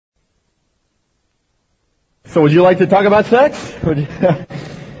So would you like to talk about sex?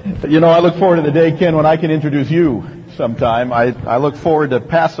 I look forward to the day, Ken, when I can introduce you sometime. I look forward to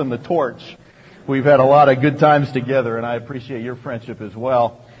passing the torch. We've had a lot of good times together, and I appreciate your friendship as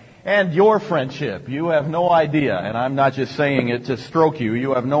well. And your friendship. You have no idea, and I'm not just saying it to stroke you,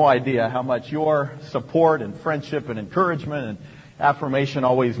 you have no idea how much your support and friendship and encouragement and affirmation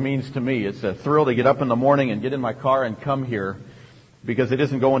always means to me. It's a thrill to get up in the morning and get in my car and come here, because it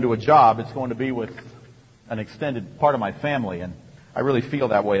isn't going to a job, it's going to be with an extended part of my family, and I really feel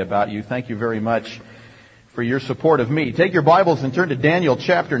that way about you. Thank you very much for your support of me. Take your Bibles and turn to Daniel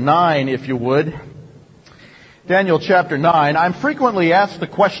chapter 9, if you would. Daniel chapter 9. I'm frequently asked the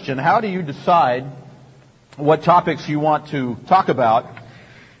question, how do you decide what topics you want to talk about?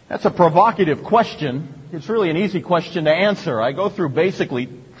 That's a provocative question. It's really an easy question to answer. I go through basically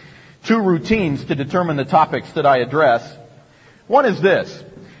two routines to determine the topics that I address. One is this.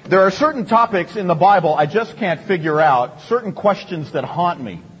 There are certain topics in the Bible I just can't figure out, certain questions that haunt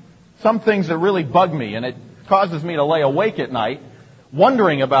me, some things that really bug me, and it causes me to lay awake at night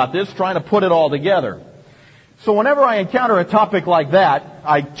wondering about this, trying to put it all together. So whenever I encounter a topic like that,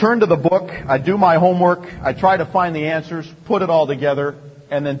 I turn to the book, I do my homework, I try to find the answers, put it all together,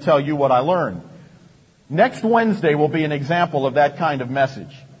 and then tell you what I learned. Next Wednesday will be an example of that kind of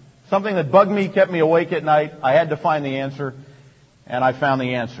message. Something that bugged me, kept me awake at night, I had to find the answer, and I found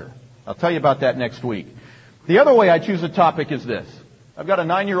the answer. I'll tell you about that next week. The other way I choose a topic is this. I've got a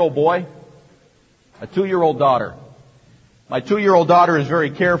 9-year-old boy, a 2-year-old daughter. My 2-year-old daughter is very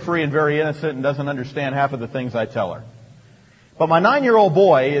carefree and very innocent and doesn't understand half of the things I tell her. But my 9-year-old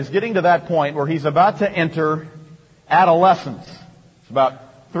boy is getting to that point where he's about to enter adolescence. It's about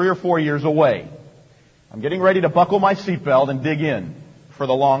 3 or 4 years away. I'm getting ready to buckle my seatbelt and dig in for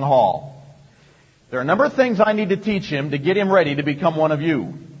the long haul. There are a number of things I need to teach him to get him ready to become one of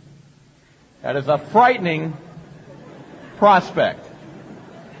you. That is a frightening prospect.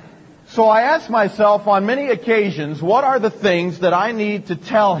 So I ask myself on many occasions, what are the things that I need to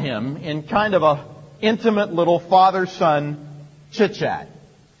tell him in kind of a intimate little father-son chit-chat?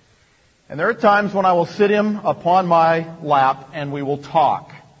 And there are times when I will sit him upon my lap and we will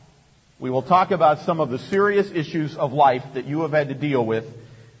talk. We will talk about some of the serious issues of life that you have had to deal with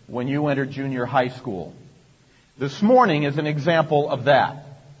when you entered junior high school. This morning is an example of that.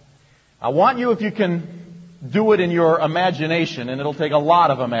 I want you, if you can do it in your imagination, and it'll take a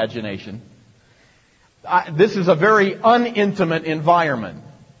lot of imagination. This is a very unintimate environment.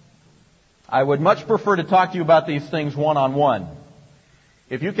 I would much prefer to talk to you about these things one-on-one.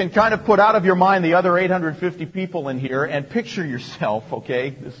 If you can kind of put out of your mind the other 850 people in here and picture yourself,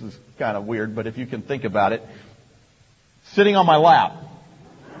 okay, this is kind of weird, but if you can think about it, sitting on my lap.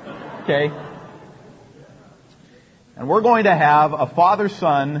 Okay? And we're going to have a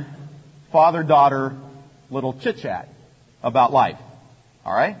father-son, father-daughter little chit-chat about life.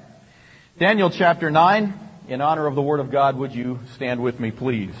 All right? Daniel chapter 9, in honor of the Word of God, would you stand with me,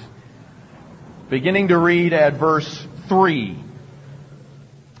 please? Beginning to read at verse 3.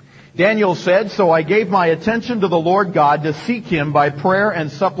 Daniel said, "So I gave my attention to the Lord God to seek Him by prayer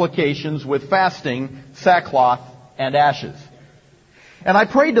and supplications with fasting, sackcloth, and ashes. And I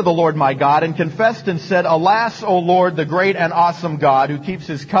prayed to the Lord my God and confessed and said, Alas, O Lord, the great and awesome God, who keeps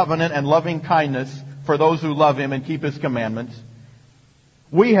His covenant and loving kindness for those who love Him and keep His commandments.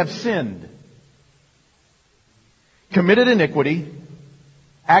 We have sinned, committed iniquity,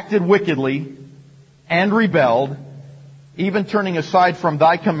 acted wickedly, and rebelled, even turning aside from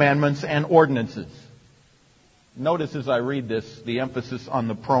Thy commandments and ordinances." Notice as I read this, the emphasis on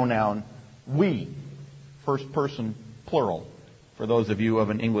the pronoun we, first person plural, for those of you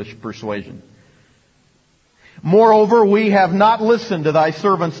of an English persuasion. "Moreover, we have not listened to Thy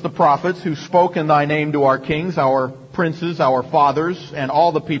servants the prophets, who spoke in Thy name to our kings, our princes, our fathers, and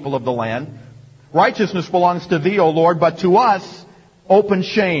all the people of the land. Righteousness belongs to Thee, O Lord, but to us open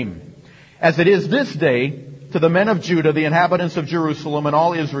shame, as it is this day to the men of Judah, the inhabitants of Jerusalem, and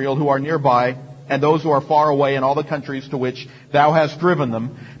all Israel who are nearby, and those who are far away in all the countries to which Thou hast driven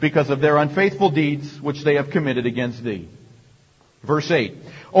them, because of their unfaithful deeds which they have committed against Thee." Verse 8.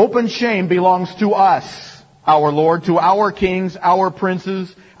 "Open shame belongs to us, our Lord, to our kings, our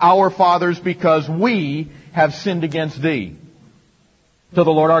princes, our fathers, because we have sinned against Thee. To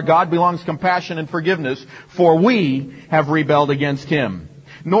the Lord our God belongs compassion and forgiveness, for we have rebelled against Him.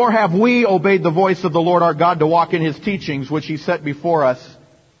 Nor have we obeyed the voice of the Lord our God to walk in His teachings, which He set before us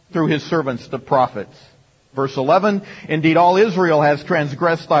through His servants the prophets." Verse 11. "Indeed, all Israel has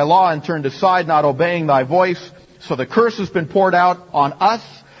transgressed Thy law and turned aside, not obeying Thy voice. So the curse has been poured out on us,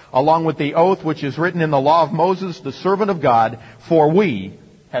 along with the oath which is written in the law of Moses, the servant of God, for we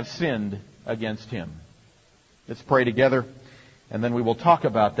have sinned against Him." Let's pray together, and then we will talk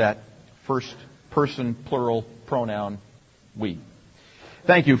about that first person plural pronoun, we.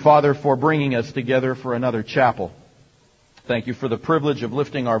 Thank you, Father, for bringing us together for another chapel. Thank you for the privilege of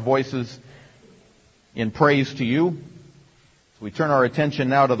lifting our voices in praise to you. As we turn our attention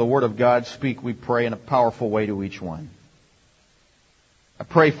now to the Word of God, speak, we pray, in a powerful way to each one. I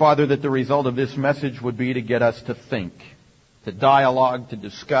pray, Father, that the result of this message would be to get us to think, to dialogue, to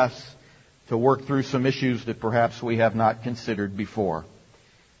discuss, to work through some issues that perhaps we have not considered before.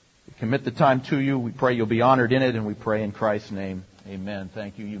 We commit the time to you. We pray you'll be honored in it, and we pray in Christ's name. Amen.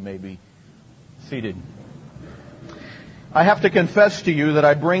 Thank you. You may be seated. I have to confess to you that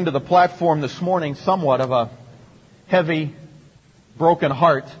I bring to the platform this morning somewhat of a heavy, broken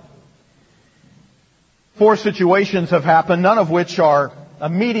heart. 4 situations have happened, none of which are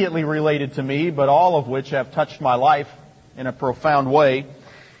immediately related to me, but all of which have touched my life in a profound way.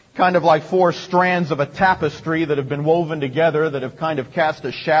 Kind of like 4 strands of a tapestry that have been woven together that have kind of cast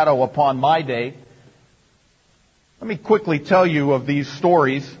a shadow upon my day. Let me quickly tell you of these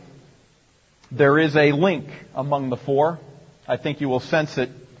stories. There is a link among the 4. I think you will sense it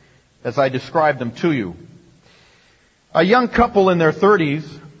as I describe them to you. A young couple in their 30s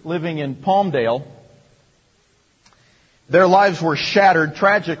living in Palmdale. Their lives were shattered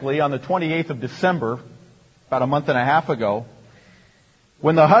tragically on the 28th of December, about a month and a half ago,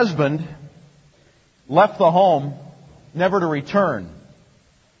 when the husband left the home never to return.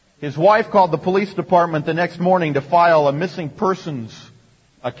 His wife called the police department the next morning to file a missing persons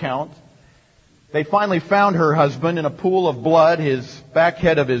account. They finally found her husband in a pool of blood. His back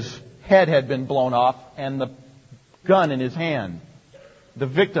head of his head had been blown off and the gun in his hand. The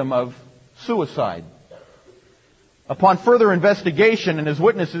victim of suicide. Upon further investigation and as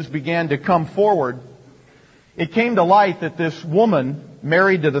witnesses began to come forward, it came to light that this woman,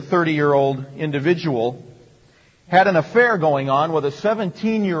 married to the 30-year-old individual, had an affair going on with a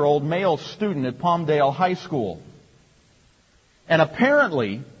 17-year-old male student at Palmdale High School. And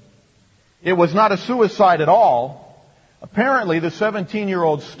apparently, it was not a suicide at all. Apparently, the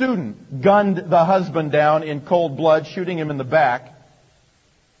 17-year-old student gunned the husband down in cold blood, shooting him in the back.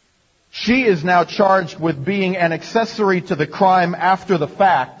 She is now charged with being an accessory to the crime after the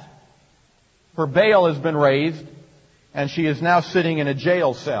fact. Her bail has been raised, and she is now sitting in a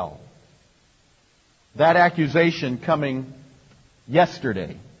jail cell. That accusation coming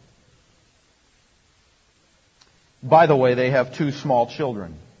yesterday. By the way, they have 2 small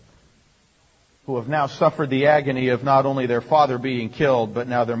children who have now suffered the agony of not only their father being killed, but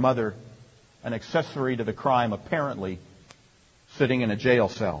now their mother, an accessory to the crime, apparently, sitting in a jail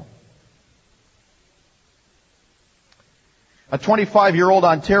cell. A 25-year-old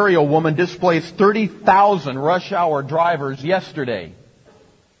Ontario woman displaced 30,000 rush hour drivers yesterday.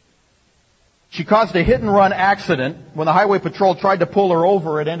 She caused a hit-and-run accident. When the Highway Patrol tried to pull her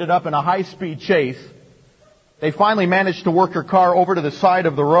over, it ended up in a high-speed chase. They finally managed to work her car over to the side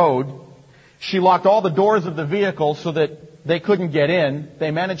of the road. She locked all the doors of the vehicle so that they couldn't get in.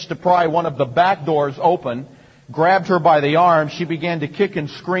 They managed to pry one of the back doors open, grabbed her by the arm. She began to kick and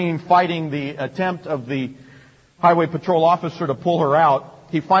scream, fighting the attempt of the Highway Patrol officer to pull her out.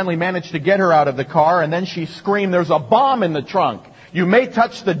 He finally managed to get her out of the car, and then she screamed, "There's a bomb in the trunk. You may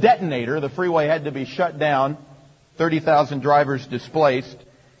touch the detonator." The freeway had to be shut down. 30,000 drivers displaced.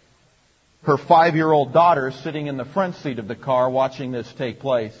 Her 5-year-old daughter sitting in the front seat of the car watching this take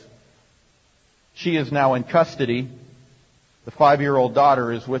place. She is now in custody. The 5-year-old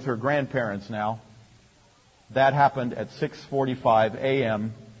daughter is with her grandparents now. That happened at 6:45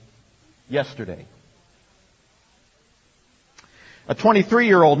 a.m. yesterday. A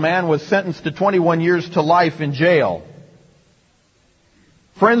 23-year-old man was sentenced to 21 years to life in jail.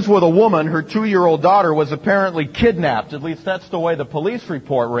 Friends with a woman, her 2-year-old daughter was apparently kidnapped. At least that's the way the police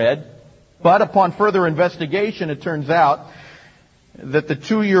report read. But upon further investigation, it turns out that the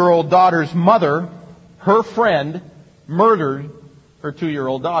 2-year-old daughter's mother, her friend, murdered her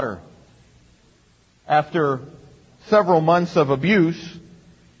 2-year-old daughter. After several months of abuse,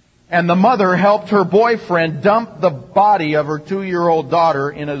 and the mother helped her boyfriend dump the body of her 2-year-old daughter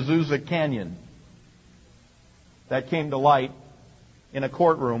in Azusa Canyon. That came to light in a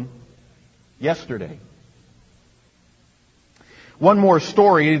courtroom yesterday. One more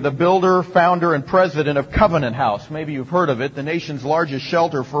story. The builder, founder, and president of Covenant House, maybe you've heard of it, the nation's largest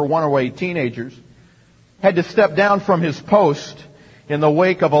shelter for runaway teenagers, had to step down from his post in the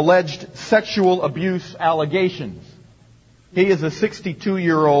wake of alleged sexual abuse allegations. He is a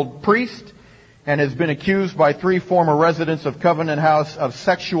 62-year-old priest and has been accused by 3 former residents of Covenant House of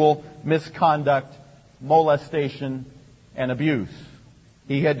sexual misconduct, molestation, and abuse.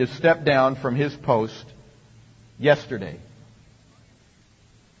 He had to step down from his post yesterday.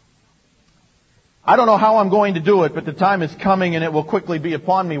 I don't know how I'm going to do it, but the time is coming and it will quickly be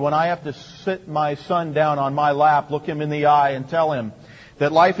upon me when I have to sit my son down on my lap, look him in the eye, and tell him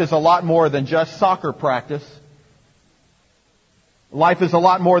that life is a lot more than just soccer practice. Life is a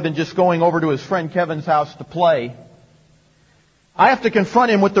lot more than just going over to his friend Kevin's house to play. I have to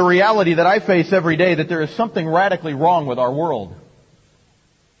confront him with the reality that I face every day, that there is something radically wrong with our world.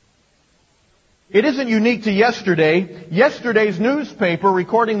 It isn't unique to yesterday. Yesterday's newspaper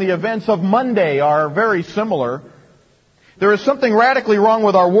recording the events of Monday are very similar. There is something radically wrong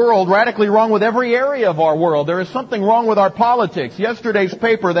with our world, radically wrong with every area of our world. There is something wrong with our politics. Yesterday's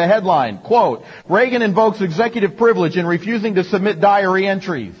paper, the headline, quote, Reagan invokes executive privilege in refusing to submit diary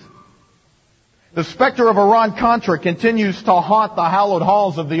entries. The specter of Iran-Contra continues to haunt the hallowed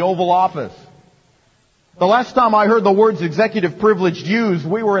halls of the Oval Office. The last time I heard the words executive privilege used,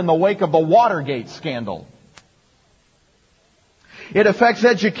 we were in the wake of the Watergate scandal. It affects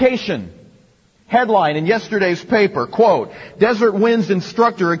education. Headline in yesterday's paper, quote, Desert Winds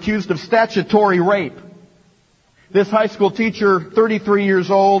instructor accused of statutory rape. This high school teacher, 33 years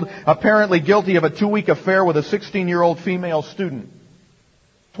old, apparently guilty of a 2-week affair with a 16-year-old female student,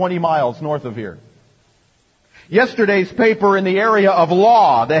 20 miles north of here. Yesterday's paper in the area of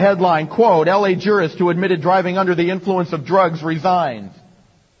law, the headline, quote, LA jurist who admitted driving under the influence of drugs resigns.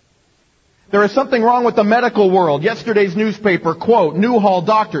 There is something wrong with the medical world. Yesterday's newspaper, quote, Newhall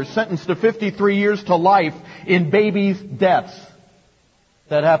doctor sentenced to 53 years to life in babies' deaths.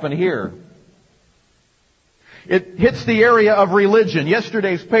 That happened here. It hits the area of religion.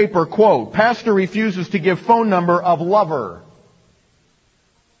 Yesterday's paper, quote, pastor refuses to give phone number of lover.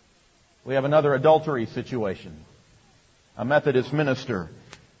 We have another adultery situation. A Methodist minister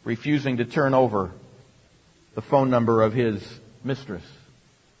refusing to turn over the phone number of his mistress.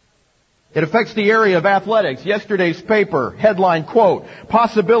 It affects the area of athletics. Yesterday's paper, headline, quote,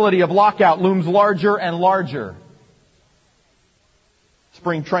 possibility of lockout looms larger and larger.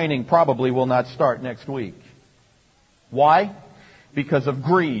 Spring training probably will not start next week. Why? Because of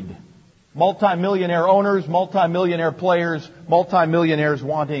greed. Multi-millionaire owners, multi-millionaire players, multi-millionaires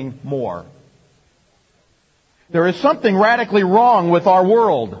wanting more. There is something radically wrong with our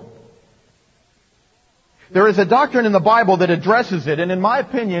world. There is a doctrine in the Bible that addresses it, and in my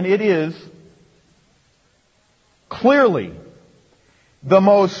opinion, it is clearly the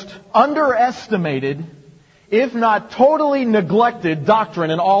most underestimated, if not totally neglected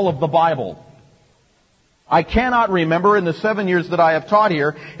doctrine in all of the Bible. I cannot remember in the 7 years that I have taught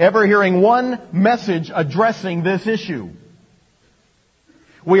here ever hearing one message addressing this issue.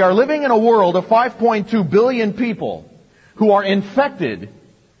 We are living in a world of 5.2 billion people who are infected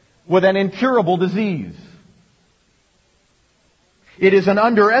with an incurable disease. It is an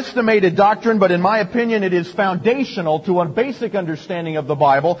underestimated doctrine, but in my opinion it is foundational to a basic understanding of the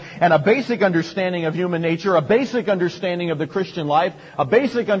Bible and a basic understanding of human nature, a basic understanding of the Christian life, a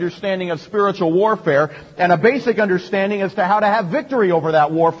basic understanding of spiritual warfare, and a basic understanding as to how to have victory over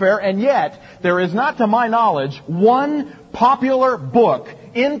that warfare. And yet, there is not, to my knowledge, one popular book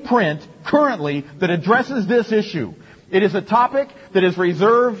in print currently that addresses this issue. It is a topic that is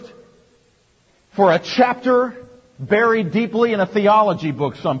reserved for a chapter buried deeply in a theology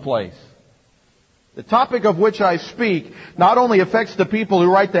book someplace. The topic of which I speak not only affects the people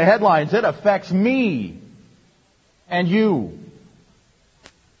who write the headlines, it affects me and you.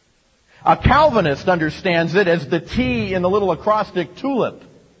 A Calvinist understands it as the T in the little acrostic tulip.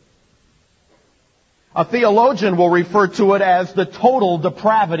 A theologian will refer to it as the total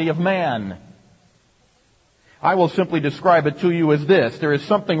depravity of man. I will simply describe it to you as this. There is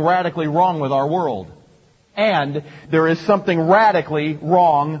something radically wrong with our world. And there is something radically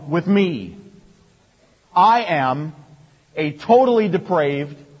wrong with me. I am a totally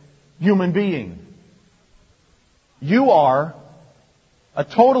depraved human being. You are a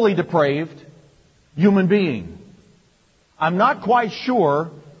totally depraved human being. I'm not quite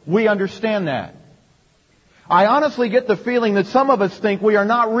sure we understand that. I honestly get the feeling that some of us think we are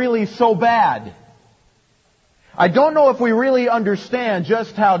not really so bad. I don't know if we really understand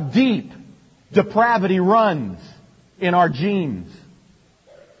just how deep depravity runs in our genes.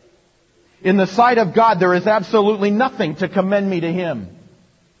 In the sight of God, there is absolutely nothing to commend me to Him.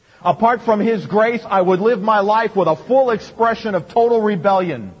 Apart from His grace, I would live my life with a full expression of total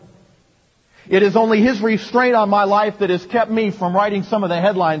rebellion. It is only His restraint on my life that has kept me from writing some of the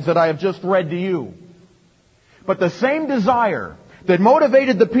headlines that I have just read to you. But the same desire that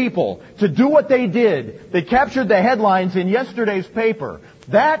motivated the people to do what they did, that captured the headlines in yesterday's paper,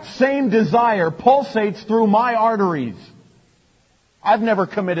 that same desire pulsates through my arteries. I've never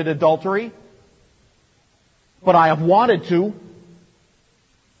committed adultery. but I have wanted to.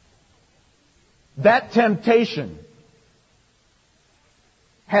 That temptation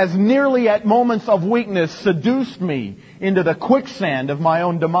has nearly at moments of weakness seduced me into the quicksand of my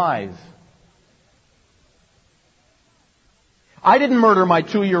own demise. I didn't murder my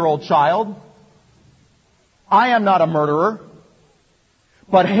 2-year-old child. I am not a murderer.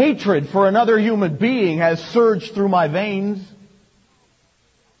 But hatred for another human being has surged through my veins.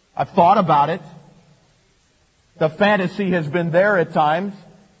 I've thought about it. The fantasy has been there at times.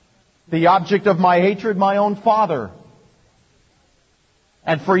 The object of my hatred, my own father.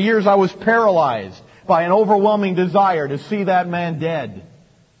 And for years I was paralyzed by an overwhelming desire to see that man dead.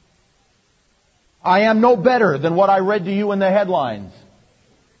 I am no better than what I read to you in the headlines.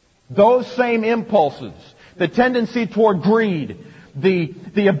 Those same impulses, the tendency toward greed,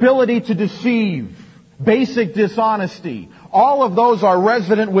 the ability to deceive, basic dishonesty, all of those are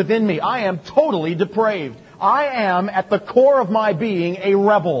resident within me. I am totally depraved. I am, at the core of my being, a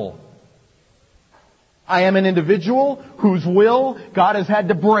rebel. I am an individual whose will God has had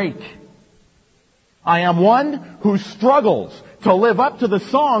to break. I am one who struggles to live up to the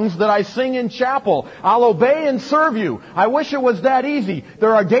songs that I sing in chapel. I'll obey and serve you. I wish it was that easy.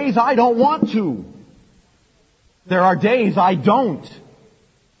 There are days I don't want to. There are days I don't.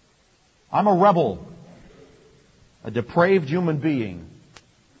 I'm a rebel. A depraved human being.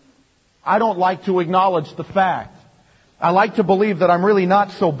 I don't like to acknowledge the fact. I like to believe that I'm really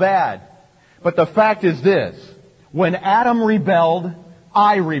not so bad. But the fact is this. When Adam rebelled,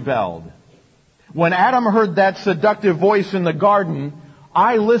 I rebelled. When Adam heard that seductive voice in the garden,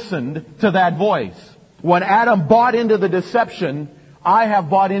 I listened to that voice. When Adam bought into the deception, I have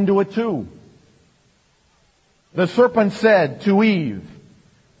bought into it too. The serpent said to Eve,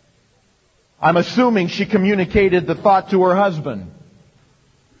 I'm assuming she communicated the thought to her husband.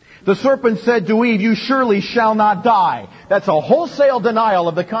 The serpent said to Eve, you surely shall not die. That's a wholesale denial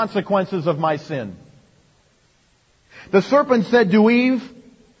of the consequences of my sin. The serpent said to Eve,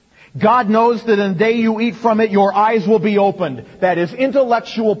 God knows that in the day you eat from it, your eyes will be opened. That is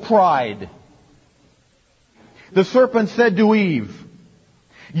intellectual pride. The serpent said to Eve,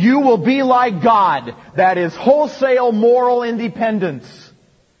 you will be like God. That is wholesale moral independence.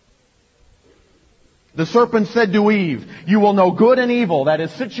 The serpent said to Eve, you will know good and evil. That is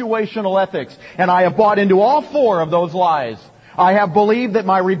situational ethics. And I have bought into all 4 of those lies. I have believed that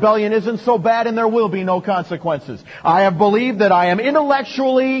my rebellion isn't so bad and there will be no consequences. I have believed that I am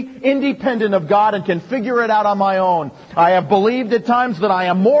intellectually independent of God and can figure it out on my own. I have believed at times that I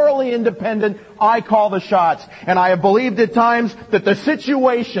am morally independent. I call the shots. And I have believed at times that the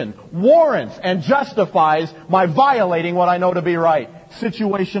situation warrants and justifies my violating what I know to be right.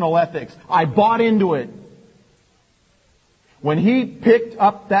 Situational ethics. I bought into it. When he picked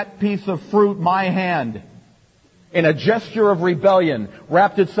up that piece of fruit, my hand, in a gesture of rebellion,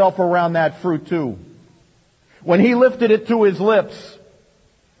 wrapped itself around that fruit too. When he lifted it to his lips,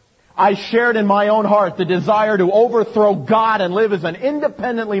 I shared in my own heart the desire to overthrow God and live as an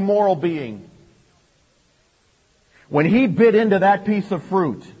independently moral being. When he bit into that piece of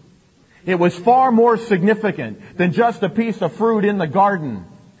fruit, it was far more significant than just a piece of fruit in the garden.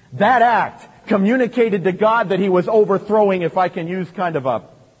 That act communicated to God that he was overthrowing, if I can use kind of a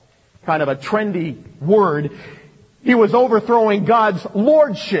trendy word, he was overthrowing God's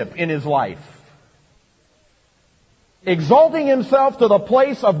lordship in his life. Exalting himself to the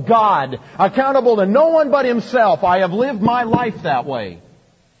place of God, accountable to no one but himself. I have lived my life that way.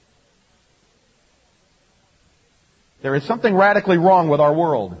 There is something radically wrong with our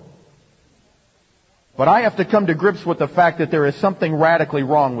world. But I have to come to grips with the fact that there is something radically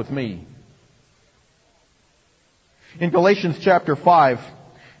wrong with me. In Galatians chapter 5,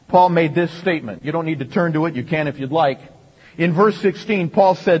 Paul made this statement. You don't need to turn to it. You can if you'd like. In verse 16,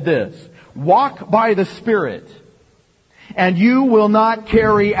 Paul said this, walk by the Spirit, and you will not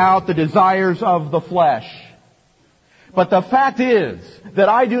carry out the desires of the flesh. But the fact is that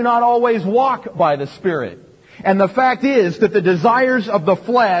I do not always walk by the Spirit. And the fact is that the desires of the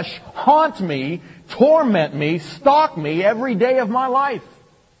flesh haunt me, torment me, stalk me every day of my life.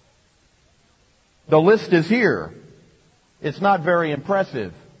 The list is here. It's not very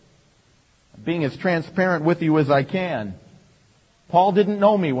impressive. Being as transparent with you as I can. Paul didn't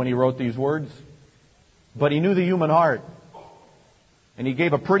know me when he wrote these words, but he knew the human heart. And he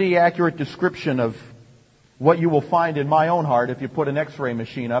gave a pretty accurate description of what you will find in my own heart if you put an X-ray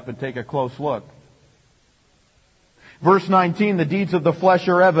machine up and take a close look. Verse 19, the deeds of the flesh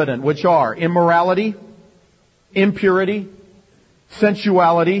are evident, which are immorality, impurity,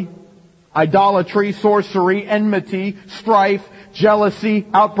 sensuality, idolatry, sorcery, enmity, strife, jealousy,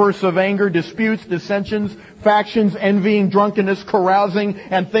 outbursts of anger, disputes, dissensions, factions, envying, drunkenness, carousing,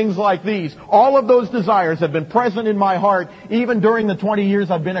 and things like these. All of those desires have been present in my heart even during the 20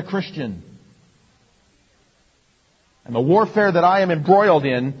 years I've been a Christian. And the warfare that I am embroiled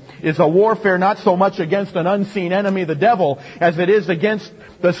in is a warfare not so much against an unseen enemy, the devil, as it is against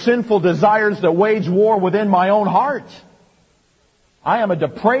the sinful desires that wage war within my own heart. I am a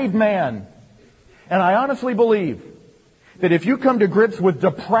depraved man. And I honestly believe that if you come to grips with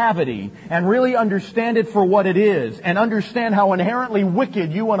depravity and really understand it for what it is, and understand how inherently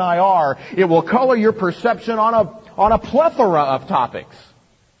wicked you and I are, it will color your perception on a plethora of topics.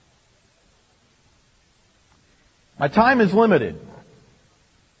 My time is limited.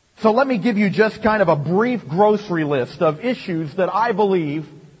 So let me give you just kind of a brief grocery list of issues that I believe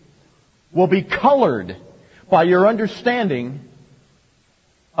will be colored by your understanding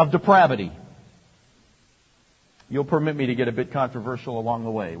of depravity. You'll permit me to get a bit controversial along the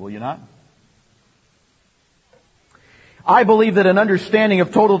way, will you not? I believe that an understanding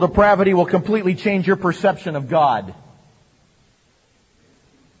of total depravity will completely change your perception of God.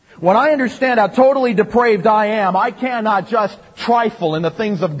 When I understand how totally depraved I am, I cannot just trifle in the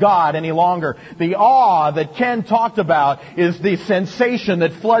things of God any longer. The awe that Ken talked about is the sensation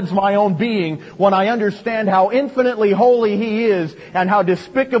that floods my own being when I understand how infinitely holy He is and how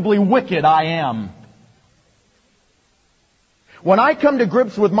despicably wicked I am. When I come to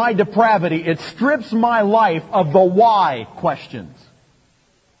grips with my depravity, it strips my life of the why questions.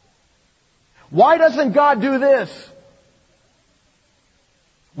 Why doesn't God do this?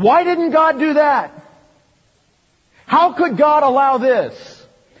 Why didn't God do that? How could God allow this?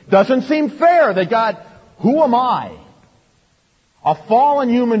 Doesn't seem fair that God... Who am I, a fallen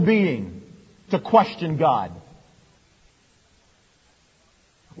human being, to question God?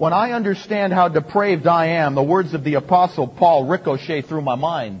 When I understand how depraved I am, the words of the Apostle Paul ricochet through my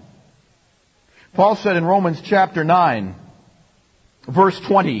mind. Paul said in Romans chapter 9, verse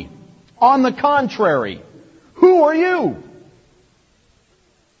 20, "On the contrary, who are you?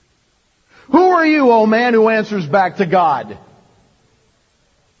 Who are you, O man, who answers back to God?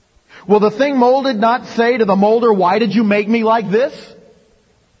 Will the thing molded not say to the molder, why did you make me like this?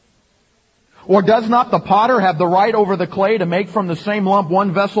 Or does not the potter have the right over the clay to make from the same lump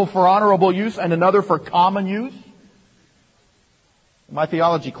one vessel for honorable use and another for common use?" In my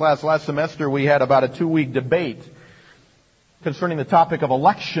theology class last semester, we had about a 2-week debate concerning the topic of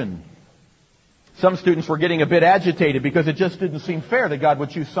election. Some students were getting a bit agitated because it just didn't seem fair that God would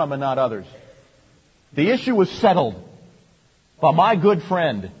choose some and not others. The issue was settled by my good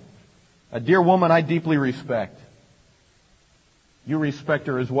friend, a dear woman I deeply respect. You respect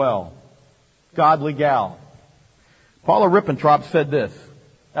her as well. Godly gal. Paula Rippentrop said this.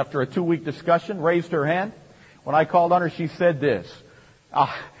 After a 2-week discussion, raised her hand. When I called on her, she said this.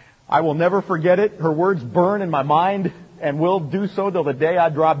 I will never forget it. Her words burn in my mind and will do so till the day I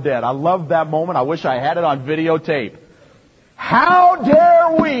drop dead. I love that moment. I wish I had it on videotape. How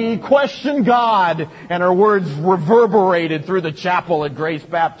dare we question God? And her words reverberated through the chapel at Grace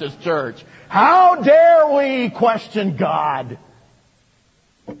Baptist Church. How dare we question God?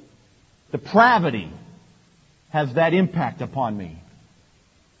 Depravity has that impact upon me.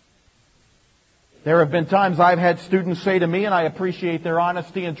 There have been times I've had students say to me, and I appreciate their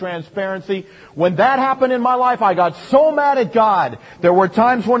honesty and transparency, when that happened in my life, I got so mad at God. There were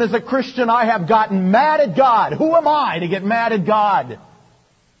times when as a Christian I have gotten mad at God. Who am I to get mad at God?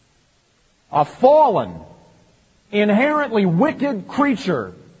 A fallen, inherently wicked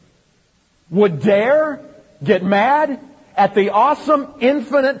creature would dare get mad at the awesome,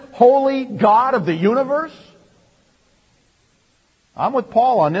 infinite, holy God of the universe? I'm with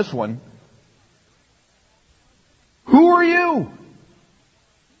Paul on this one. Who are you?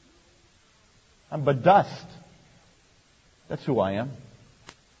 I'm but dust. That's who I am.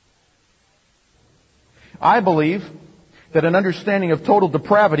 I believe that an understanding of total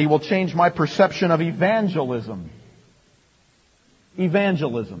depravity will change my perception of evangelism.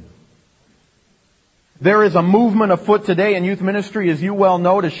 Evangelism. There is a movement afoot today in youth ministry, as you well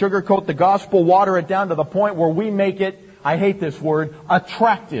know, to sugarcoat the gospel, water it down to the point where we make it, I hate this word,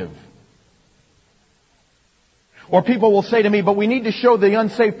 attractive. Or people will say to me, but we need to show the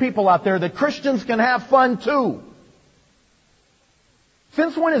unsaved people out there that Christians can have fun too.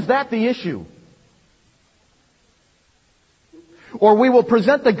 Since when is that the issue? Or we will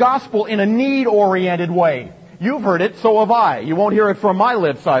present the gospel in a need-oriented way. You've heard it, so have I. You won't hear it from my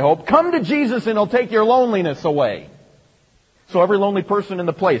lips, I hope. Come to Jesus and He'll take your loneliness away. So every lonely person in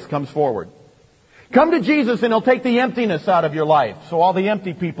the place comes forward. Come to Jesus and He'll take the emptiness out of your life. So all the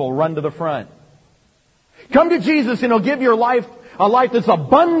empty people run to the front. Come to Jesus and He'll give your life a life that's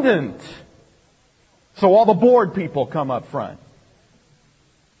abundant. So all the bored people come up front.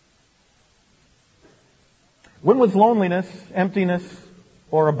 When was loneliness, emptiness,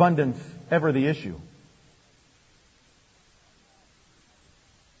 or abundance ever the issue?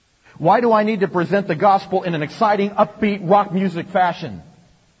 Why do I need to present the gospel in an exciting, upbeat rock music fashion?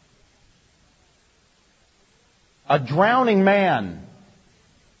 A drowning man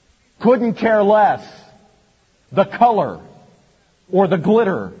couldn't care less the color or the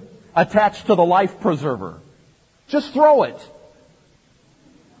glitter attached to the life preserver. Just throw it.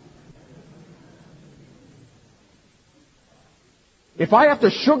 If I have to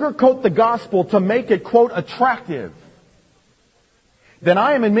sugarcoat the gospel to make it, quote, attractive, then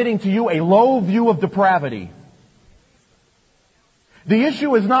I am admitting to you a low view of depravity. The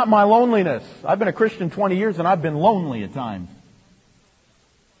issue is not my loneliness. I've been a Christian 20 years and I've been lonely at times.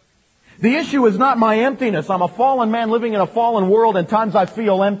 The issue is not my emptiness. I'm a fallen man living in a fallen world, and times I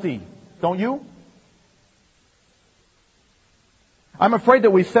feel empty. Don't you? I'm afraid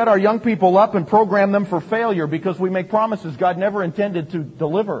that we set our young people up and program them for failure because we make promises God never intended to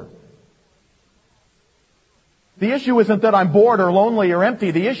deliver. The issue isn't that I'm bored or lonely or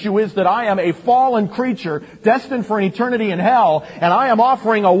empty. The issue is that I am a fallen creature destined for an eternity in hell, and I am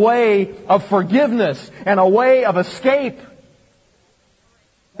offering a way of forgiveness and a way of escape.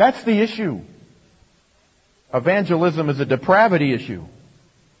 That's the issue. Evangelism is a depravity issue.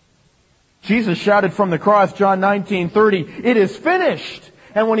 Jesus shouted from the cross, John 19:30, "It is finished."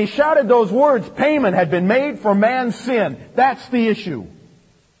 And when He shouted those words, payment had been made for man's sin. That's the issue.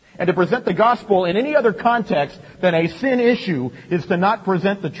 And to present the gospel in any other context than a sin issue is to not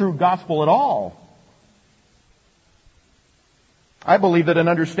present the true gospel at all. I believe that an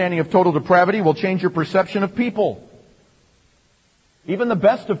understanding of total depravity will change your perception of people. Even the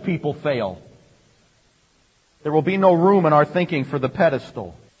best of people fail. There will be no room in our thinking for the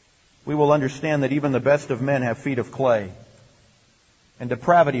pedestal. We will understand that even the best of men have feet of clay. And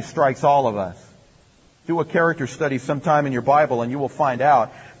depravity strikes all of us. Do a character study sometime in your Bible and you will find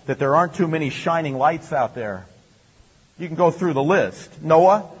out that there aren't too many shining lights out there. You can go through the list.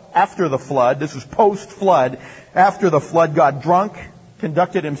 Noah, after the flood, this is post-flood, after the flood, got drunk,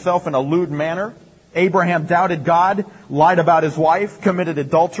 conducted himself in a lewd manner. Abraham doubted God, lied about his wife, committed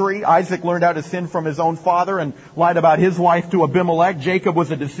adultery. Isaac learned how to sin from his own father and lied about his wife to Abimelech. Jacob was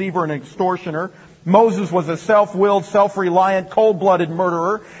a deceiver and extortioner. Moses was a self-willed, self-reliant, cold-blooded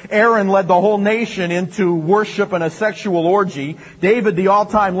murderer. Aaron led the whole nation into worship and a sexual orgy. David, the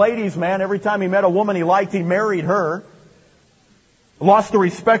all-time ladies' man, every time he met a woman he liked, he married her. Lost the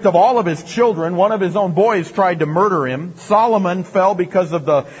respect of all of his children. One of his own boys tried to murder him. Solomon fell because of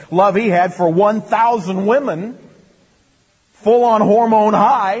the love he had for 1,000 women. Full on hormone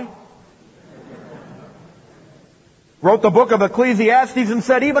high. Wrote the book of Ecclesiastes and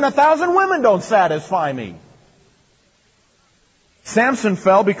said, even 1,000 women don't satisfy me. Samson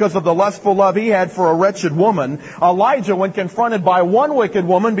fell because of the lustful love he had for a wretched woman. Elijah, when confronted by one wicked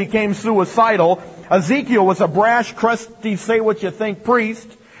woman, became suicidal. Ezekiel was a brash, crusty, say-what-you-think priest.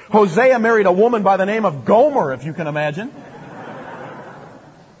 Hosea married a woman by the name of Gomer, if you can imagine.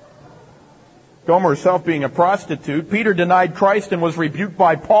 Gomer herself being a prostitute. Peter denied Christ and was rebuked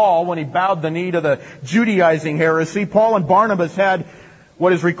by Paul when he bowed the knee to the Judaizing heresy. Paul and Barnabas had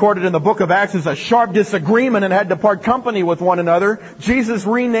what is recorded in the book of Acts as a sharp disagreement and had to part company with one another. Jesus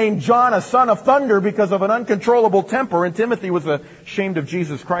renamed John a son of thunder because of an uncontrollable temper, and Timothy was ashamed of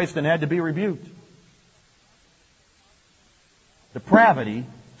Jesus Christ and had to be rebuked. Depravity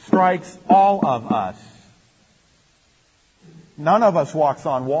strikes all of us. None of us walks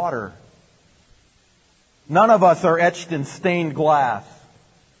on water. None of us are etched in stained glass.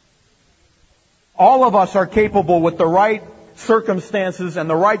 All of us are capable, with the right circumstances and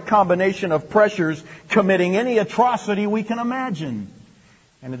the right combination of pressures, committing any atrocity we can imagine.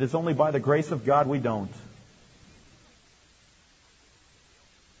 And it is only by the grace of God we don't.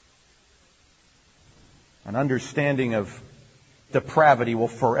 An understanding of depravity will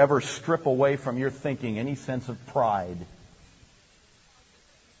forever strip away from your thinking any sense of pride.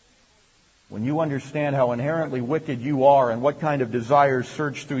 When you understand how inherently wicked you are and what kind of desires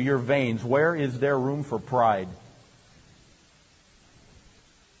surge through your veins, where is there room for pride?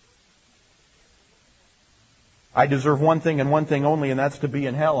 I deserve one thing and one thing only, and that's to be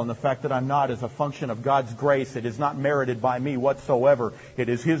in hell. And the fact that I'm not is a function of God's grace. It is not merited by me whatsoever. It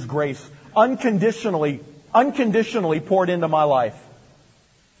is His grace unconditionally poured into my life.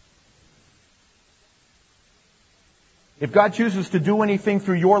 If God chooses to do anything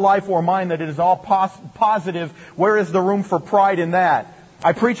through your life or mine that it is all positive, where is the room for pride in that?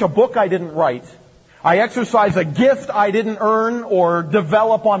 I preach a book I didn't write. I exercise a gift I didn't earn or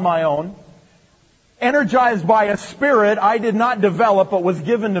develop on my own. Energized by a spirit I did not develop but was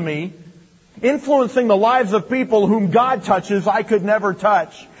given to me. Influencing the lives of people whom God touches I could never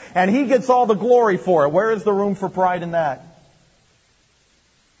touch. And He gets all the glory for it. Where is the room for pride in that?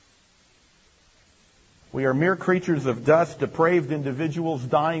 We are mere creatures of dust, depraved individuals,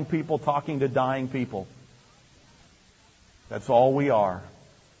 dying people talking to dying people. That's all we are.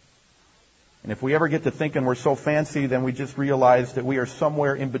 And if we ever get to thinking we're so fancy, then we just realize that we are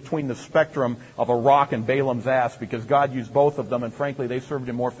somewhere in between the spectrum of a rock and Balaam's ass, because God used both of them, and frankly, they served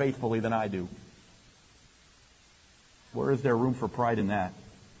Him more faithfully than I do. Where is there room for pride in that?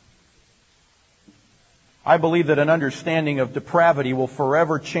 I believe that an understanding of depravity will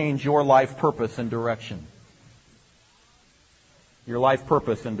forever change your life purpose and direction. Your life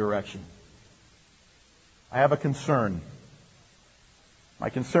purpose and direction. I have a concern.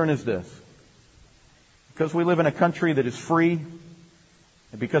 My concern is this. Because we live in a country that is free,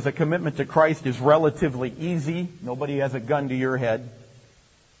 and because a commitment to Christ is relatively easy, nobody has a gun to your head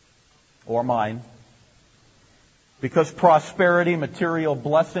or mine. Because prosperity, material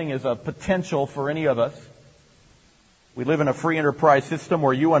blessing is a potential for any of us. We live in a free enterprise system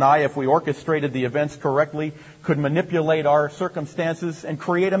where you and I, if we orchestrated the events correctly, could manipulate our circumstances and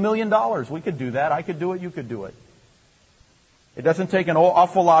create $1 million. We could do that. I could do it. You could do it. It doesn't take an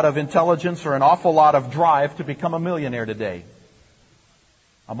awful lot of intelligence or an awful lot of drive to become a millionaire today.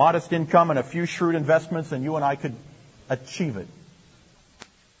 A modest income and a few shrewd investments, and you and I could achieve it.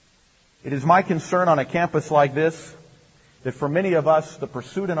 It is my concern on a campus like this that for many of us, the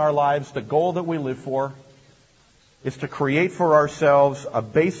pursuit in our lives, the goal that we live for, is to create for ourselves a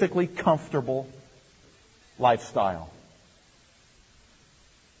basically comfortable lifestyle.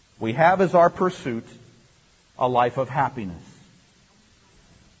 We have as our pursuit a life of happiness.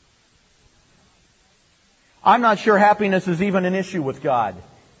 I'm not sure happiness is even an issue with God.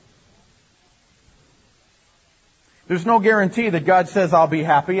 There's no guarantee that God says I'll be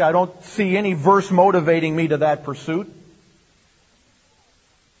happy. I don't see any verse motivating me to that pursuit.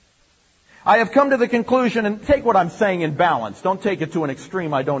 I have come to the conclusion, and take what I'm saying in balance. Don't take it to an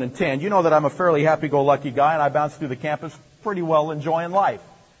extreme I don't intend. You know that I'm a fairly happy-go-lucky guy, and I bounce through the campus pretty well enjoying life.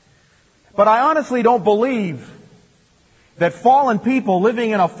 But I honestly don't believe that fallen people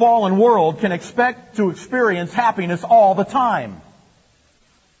living in a fallen world can expect to experience happiness all the time.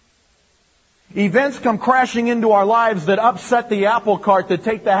 Events come crashing into our lives that upset the apple cart, that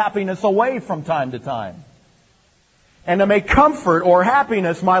take the happiness away from time to time. And to make comfort or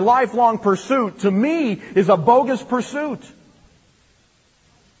happiness my lifelong pursuit, to me, is a bogus pursuit.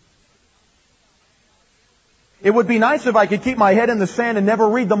 It would be nice if I could keep my head in the sand and never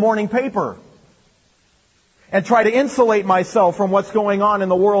read the morning paper and try to insulate myself from what's going on in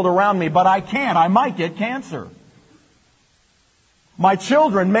the world around me, but I can't. I might get cancer. My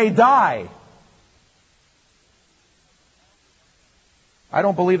children may die. I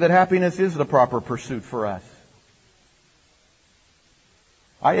don't believe that happiness is the proper pursuit for us.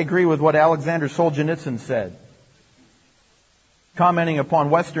 I agree with what Alexander Solzhenitsyn said, commenting upon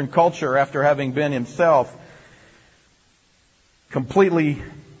Western culture after having been himself completely,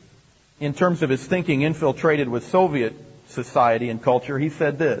 in terms of his thinking, infiltrated with Soviet society and culture. He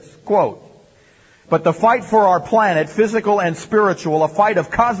said this, quote, "But the fight for our planet, physical and spiritual, a fight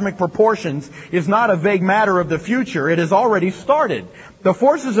of cosmic proportions, is not a vague matter of the future. It has already started. The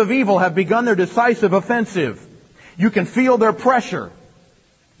forces of evil have begun their decisive offensive. You can feel their pressure.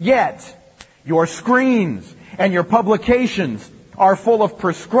 Yet, your screens and your publications are full of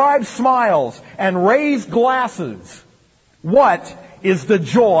prescribed smiles and raised glasses. What is the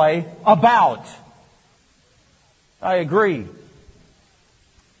joy about?" I agree.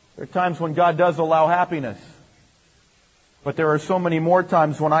 There are times when God does allow happiness. But there are so many more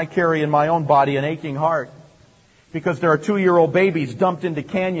times when I carry in my own body an aching heart. Because there are 2-year-old babies dumped into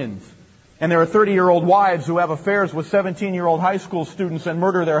canyons. And there are 30-year-old wives who have affairs with 17-year-old high school students and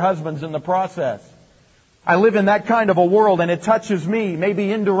murder their husbands in the process. I live in that kind of a world, and it touches me,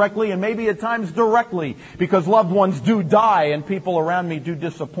 maybe indirectly and maybe at times directly, because loved ones do die and people around me do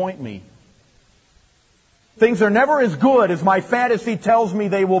disappoint me. Things are never as good as my fantasy tells me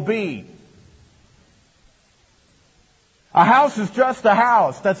they will be. A house is just a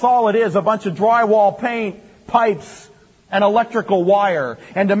house. That's all it is. A bunch of drywall, paint, pipes, and electrical wire.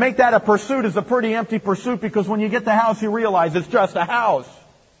 And to make that a pursuit is a pretty empty pursuit, because when you get the house, you realize it's just a house.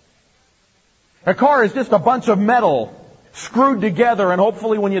 A car is just a bunch of metal screwed together, and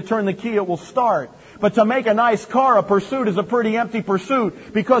hopefully when you turn the key, it will start. But to make a nice car, a pursuit is a pretty empty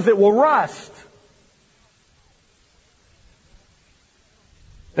pursuit, because it will rust.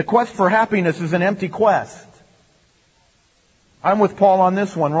 The quest for happiness is an empty quest. I'm with Paul on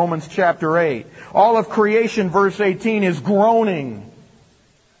this one, Romans chapter 8. All of creation, verse 18, is groaning.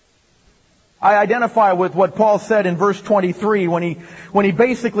 I identify with what Paul said in verse 23 when he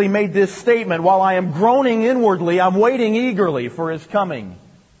basically made this statement, while I am groaning inwardly, I'm waiting eagerly for His coming.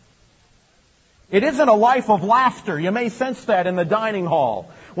 It isn't a life of laughter. You may sense that in the dining hall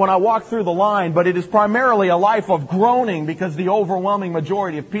when I walk through the line, but it is primarily a life of groaning because the overwhelming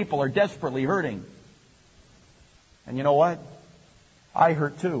majority of people are desperately hurting. And you know what? I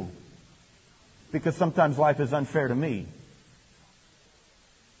hurt too. Because sometimes life is unfair to me.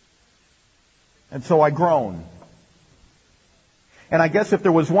 And so I groan. And I guess if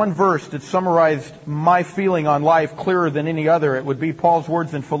there was one verse that summarized my feeling on life clearer than any other, it would be Paul's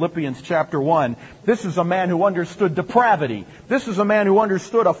words in Philippians chapter 1. This is a man who understood depravity. This is a man who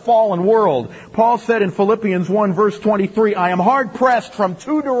understood a fallen world. Paul said in Philippians 1 verse 23, I am hard pressed from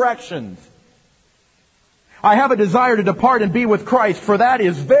two directions. I have a desire to depart and be with Christ, for that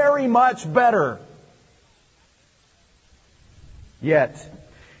is very much better. Yet,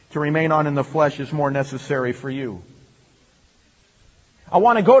 to remain on in the flesh is more necessary for you. I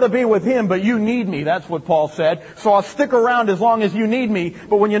want to go to be with Him, but you need me. That's what Paul said. So I'll stick around as long as you need me,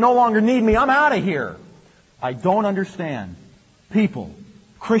 but when you no longer need me, I'm out of here. I don't understand people,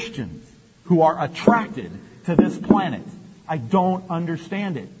 Christians, who are attracted to this planet. I don't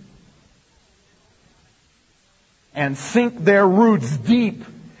understand it. And sink their roots deep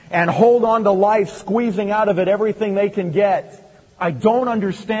and hold on to life, squeezing out of it everything they can get. I don't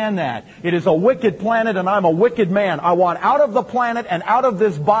understand that. It is a wicked planet and I'm a wicked man. I want out of the planet and out of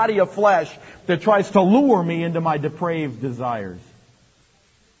this body of flesh that tries to lure me into my depraved desires.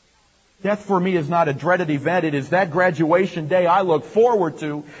 Death for me is not a dreaded event. It is that graduation day I look forward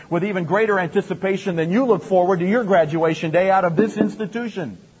to with even greater anticipation than you look forward to your graduation day out of this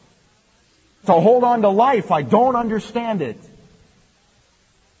institution. To hold on to life, I don't understand it.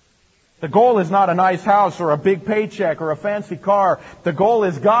 The goal is not a nice house or a big paycheck or a fancy car. The goal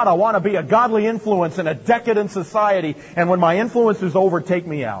is, God, I want to be a godly influence in a decadent society. And when my influence is over, take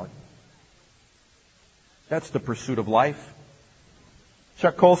me out. That's the pursuit of life.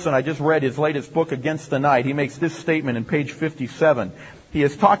 Chuck Colson, I just read his latest book, Against the Night. He makes this statement in page 57. He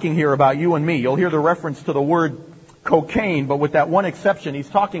is talking here about you and me. You'll hear the reference to the word cocaine, but with that one exception, he's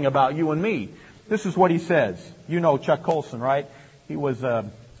talking about you and me. This is what he says. You know Chuck Colson, right? He was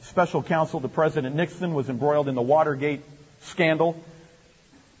special counsel to President Nixon, was embroiled in the Watergate scandal,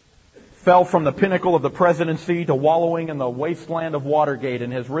 fell from the pinnacle of the presidency to wallowing in the wasteland of Watergate,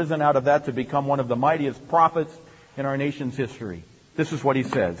 and has risen out of that to become one of the mightiest prophets in our nation's history. This is what he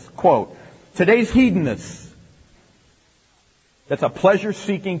says, quote, today's hedonists, that's a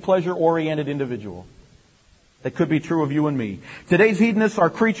pleasure-seeking, pleasure-oriented individual. That could be true of you and me. Today's hedonists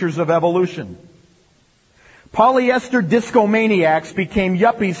are creatures of evolution. Polyester disco-maniacs became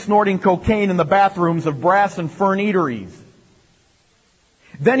yuppies snorting cocaine in the bathrooms of brass and fern eateries.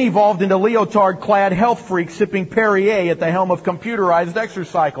 Then evolved into leotard-clad health freaks sipping Perrier at the helm of computerized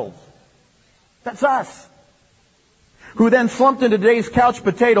exercycles. That's us. Who then slumped into today's couch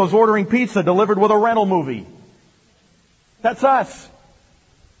potatoes ordering pizza delivered with a rental movie. That's us.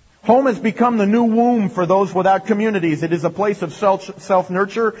 Home has become the new womb for those without communities. It is a place of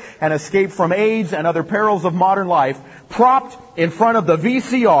self-nurture and escape from AIDS and other perils of modern life. Propped in front of the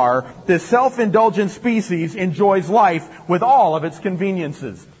VCR, this self-indulgent species enjoys life with all of its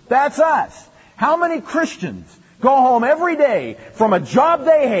conveniences. That's us. How many Christians go home every day from a job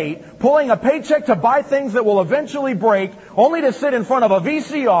they hate, pulling a paycheck to buy things that will eventually break, only to sit in front of a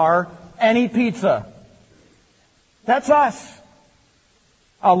VCR and eat pizza? That's us.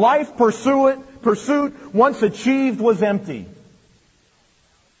 A life pursuit once achieved was empty.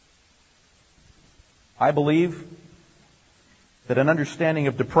 I believe that an understanding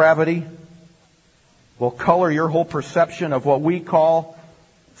of depravity will color your whole perception of what we call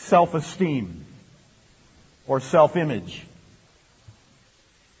self-esteem or self-image.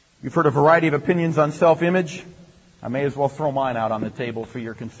 You've heard a variety of opinions on self-image. I may as well throw mine out on the table for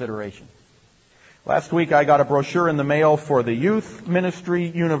your consideration. Last week I got a brochure in the mail for the Youth Ministry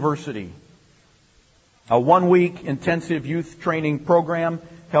University, a one-week intensive youth training program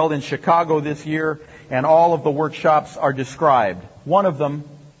held in Chicago this year, and all of the workshops are described. One of them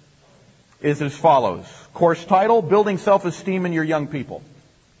is as follows. Course title, Building Self-Esteem in Your Young People.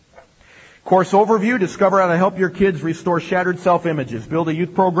 Course overview, discover how to help your kids restore shattered self-images. Build a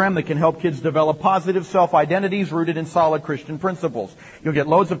youth program that can help kids develop positive self-identities rooted in solid Christian principles. You'll get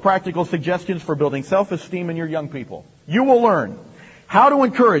loads of practical suggestions for building self-esteem in your young people. You will learn how to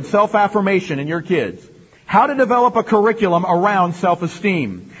encourage self-affirmation in your kids, How to develop a curriculum around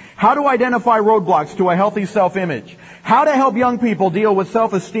self-esteem. How to identify roadblocks to a healthy self-image. How to help young people deal with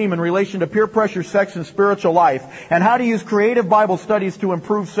self-esteem in relation to peer pressure, sex, and spiritual life. And how to use creative Bible studies to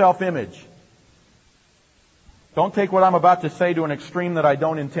improve self-image. Don't take what I'm about to say to an extreme that I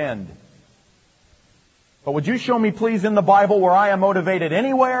don't intend. But would you show me, please, in the Bible where I am motivated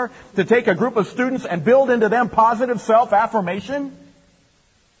anywhere to take a group of students and build into them positive self-affirmation?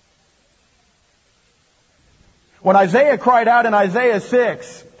 When Isaiah cried out in Isaiah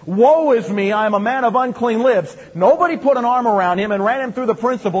 6, "Woe is me, I am a man of unclean lips," nobody put an arm around him and ran him through the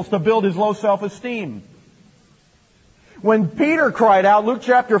principles to build his low self-esteem. When Peter cried out, Luke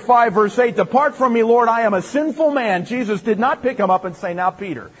chapter 5, verse 8, "Depart from me, Lord, I am a sinful man," Jesus did not pick him up and say, "Now,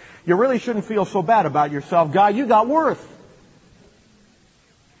 Peter, you really shouldn't feel so bad about yourself, guy. You got worth."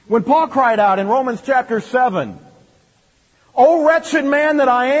 When Paul cried out in Romans chapter 7, "O wretched man that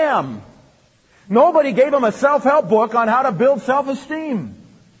I am," nobody gave him a self-help book on how to build self-esteem.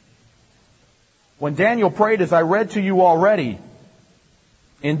 When Daniel prayed, as I read to you already,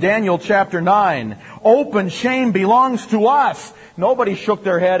 in Daniel chapter 9, "Open shame belongs to us," nobody shook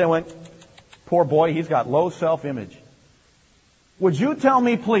their head and went, "Poor boy, he's got low self-image." Would you tell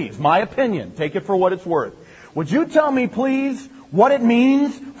me, please, my opinion, take it for what it's worth, would you tell me, please, what it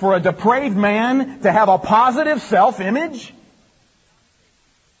means for a depraved man to have a positive self-image?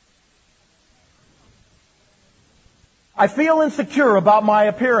 I feel insecure about my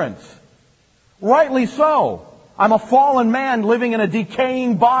appearance. Rightly so. I'm a fallen man living in a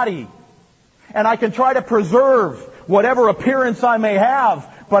decaying body. And I can try to preserve whatever appearance I may have,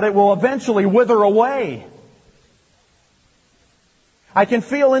 but it will eventually wither away. I can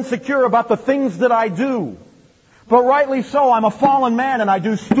feel insecure about the things that I do. But rightly so, I'm a fallen man and I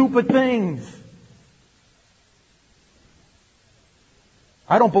do stupid things.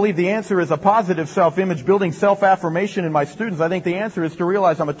 I don't believe the answer is a positive self-image, building self-affirmation in my students. I think the answer is to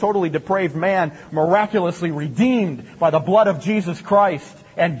realize I'm a totally depraved man, miraculously redeemed by the blood of Jesus Christ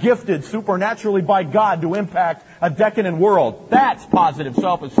and gifted supernaturally by God to impact a decadent world. That's positive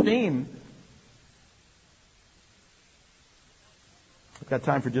self-esteem. I've got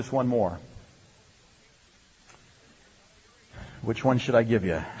time for just one more. Which one should I give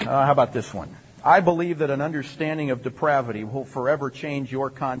you? How about this one? I believe that an understanding of depravity will forever change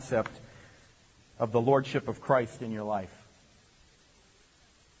your concept of the lordship of Christ in your life.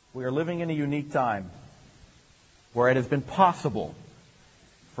 We are living in a unique time where it has been possible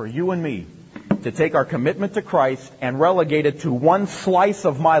for you and me to take our commitment to Christ and relegate it to one slice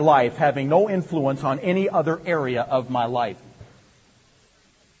of my life, having no influence on any other area of my life.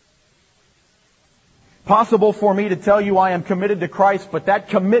 Possible for me to tell you I am committed to Christ, but that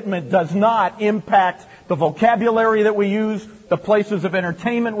commitment does not impact the vocabulary that we use, the places of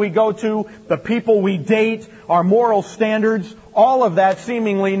entertainment we go to, the people we date, our moral standards, all of that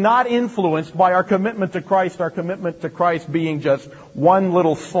seemingly not influenced by our commitment to Christ, our commitment to Christ being just one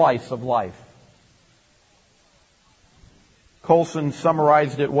little slice of life. Colson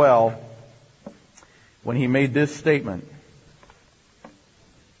summarized it well when he made this statement.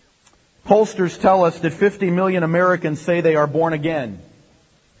 Pollsters tell us that 50 million Americans say they are born again.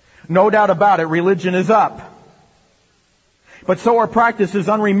 No doubt about it, religion is up. But so are practices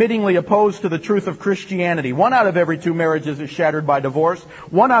unremittingly opposed to the truth of Christianity. 1 out of every 2 marriages is shattered by divorce.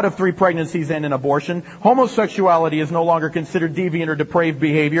 1 out of 3 pregnancies end in abortion. Homosexuality is no longer considered deviant or depraved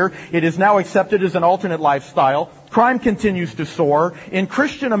behavior. It is now accepted as an alternate lifestyle. Crime continues to soar. In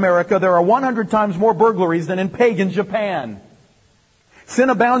Christian America, there are 100 times more burglaries than in pagan Japan. Sin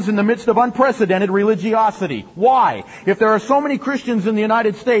abounds in the midst of unprecedented religiosity. Why? If there are so many Christians in the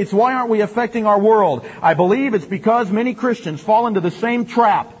United States, why aren't we affecting our world? I believe it's because many Christians fall into the same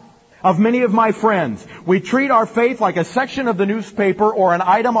trap of many of my friends. We treat our faith like a section of the newspaper or an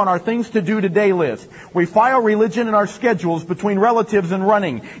item on our things to do today list. We file religion in our schedules between relatives and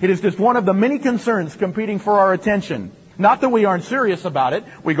running. It is just one of the many concerns competing for our attention. Not that we aren't serious about it.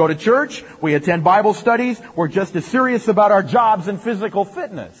 We go to church, we attend Bible studies, we're just as serious about our jobs and physical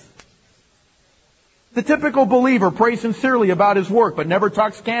fitness. The typical believer prays sincerely about his work, but never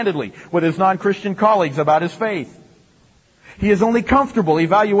talks candidly with his non-Christian colleagues about his faith. He is only comfortable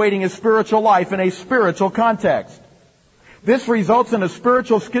evaluating his spiritual life in a spiritual context. This results in a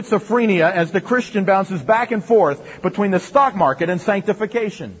spiritual schizophrenia as the Christian bounces back and forth between the stock market and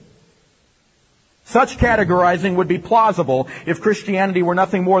sanctification. Such categorizing would be plausible if Christianity were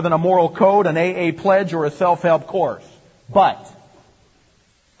nothing more than a moral code, an AA pledge, or a self-help course. But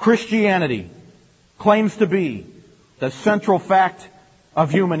Christianity claims to be the central fact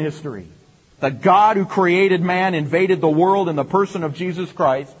of human history. The God who created man invaded the world in the person of Jesus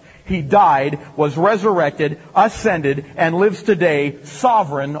Christ. He died, was resurrected, ascended, and lives today,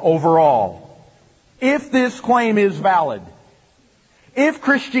 sovereign over all. If this claim is valid, if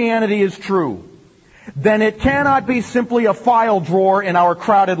Christianity is true, then it cannot be simply a file drawer in our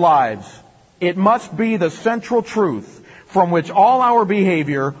crowded lives. It must be the central truth from which all our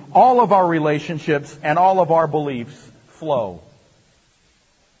behavior, all of our relationships, and all of our beliefs flow.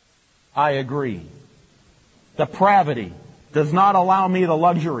 I agree. Depravity does not allow me the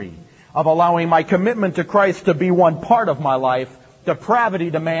luxury of allowing my commitment to Christ to be one part of my life. Depravity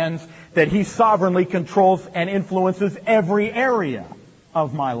demands that He sovereignly controls and influences every area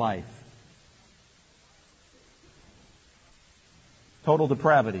of my life. Total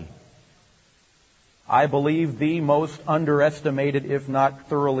depravity. I believe the most underestimated, if not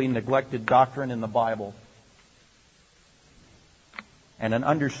thoroughly neglected doctrine in the Bible. And an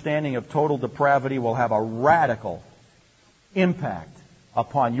understanding of total depravity will have a radical impact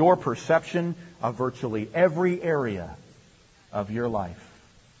upon your perception of virtually every area of your life.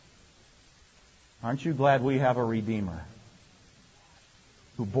 Aren't you glad we have a Redeemer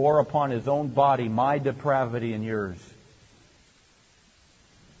who bore upon His own body my depravity and yours?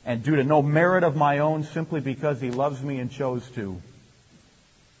 And due to no merit of my own, simply because He loves me and chose to,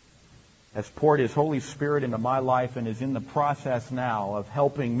 has poured His Holy Spirit into my life and is in the process now of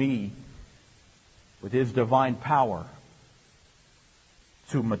helping me with His divine power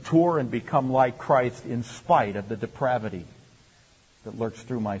to mature and become like Christ in spite of the depravity that lurks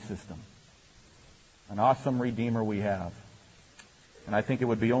through my system. An awesome Redeemer we have. And I think it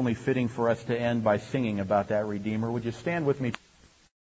would be only fitting for us to end by singing about that Redeemer. Would you stand with me?